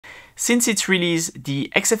Since its release,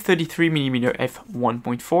 the XF33mm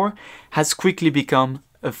f1.4 has quickly become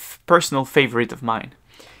a personal favorite of mine.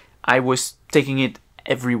 I was taking it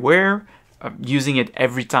everywhere, using it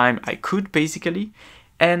every time I could basically,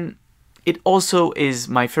 and it also is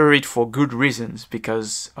my favorite for good reasons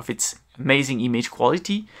because of its amazing image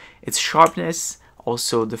quality, its sharpness,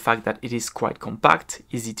 also the fact that it is quite compact,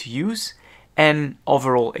 easy to use, and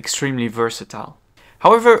overall extremely versatile.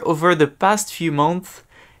 However, over the past few months,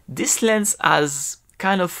 this lens has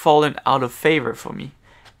kind of fallen out of favor for me,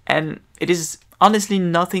 and it is honestly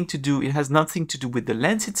it has nothing to do with the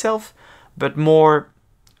lens itself, but more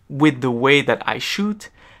with the way that I shoot,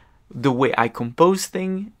 the way I compose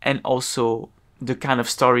things, and also the kind of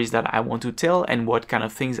stories that I want to tell and what kind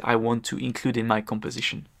of things I want to include in my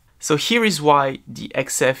composition. So here is why the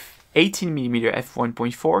XF18mm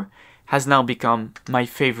f1.4 has now become my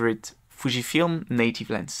favorite Fujifilm native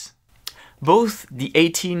lens. Both the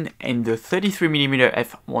 18 and the 33mm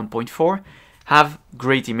f1.4 have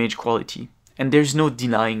great image quality, and there's no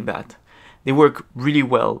denying that. They work really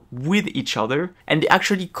well with each other, and they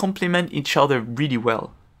actually complement each other really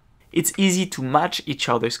well. It's easy to match each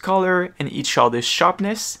other's color and each other's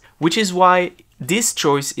sharpness, which is why this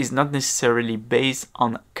choice is not necessarily based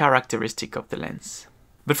on characteristic of the lens.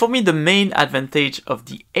 But for me, the main advantage of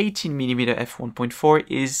the 18mm f1.4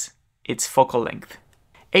 is its focal length.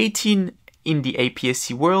 18 in the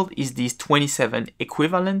APS-C world is the 27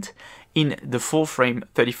 equivalent in the full frame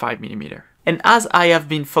 35mm. And as I have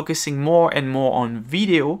been focusing more and more on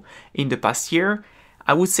video in the past year,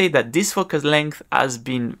 I would say that this focal length has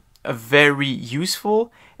been a very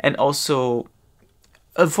useful and also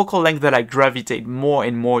a focal length that I gravitate more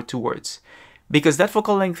and more towards, because that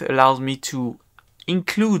focal length allows me to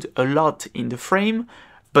include a lot in the frame,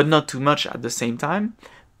 but not too much at the same time,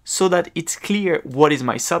 so that it's clear what is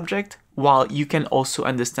my subject, while you can also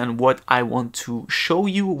understand what I want to show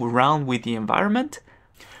you around with the environment,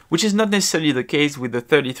 which is not necessarily the case with the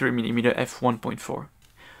 33mm f1.4.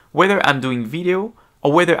 Whether I'm doing video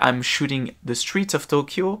or whether I'm shooting the streets of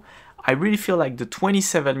Tokyo, I really feel like the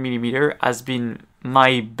 27mm has been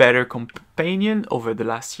my better companion over the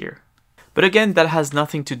last year. But again, that has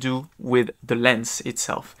nothing to do with the lens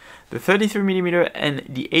itself. The 33mm and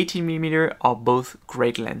the 18mm are both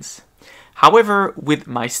great lenses. However, with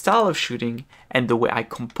my style of shooting and the way I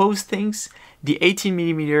compose things, the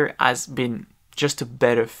 18mm has been just a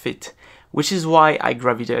better fit, which is why I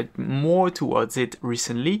gravitated more towards it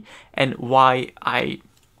recently and why I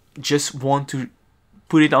just want to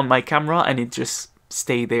put it on my camera and it just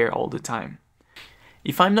stay there all the time.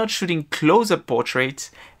 If I'm not shooting close-up portraits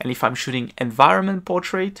and if I'm shooting environment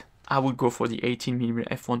portrait, I would go for the 18mm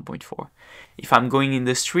f1.4. If I'm going in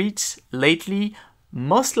the streets lately,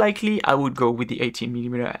 most likely I would go with the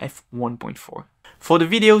 18mm f1.4. For the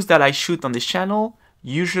videos that I shoot on this channel,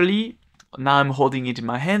 usually, now I'm holding it in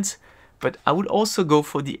my hands, but I would also go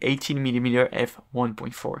for the 18mm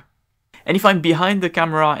f1.4. And if I'm behind the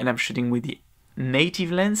camera and I'm shooting with the native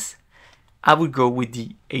lens, I would go with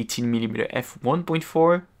the 18mm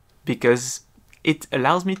f1.4 because it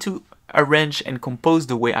allows me to arrange and compose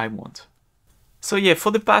the way I want. So yeah,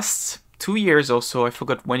 for the past 2 years or so, I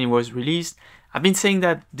forgot when it was released, I've been saying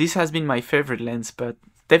that this has been my favorite lens, but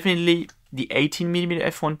definitely the 18mm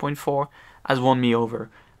f1.4 has won me over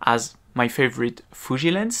as my favorite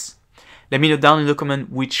Fuji lens. Let me know down in the comment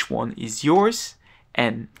which one is yours,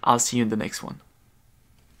 and I'll see you in the next one.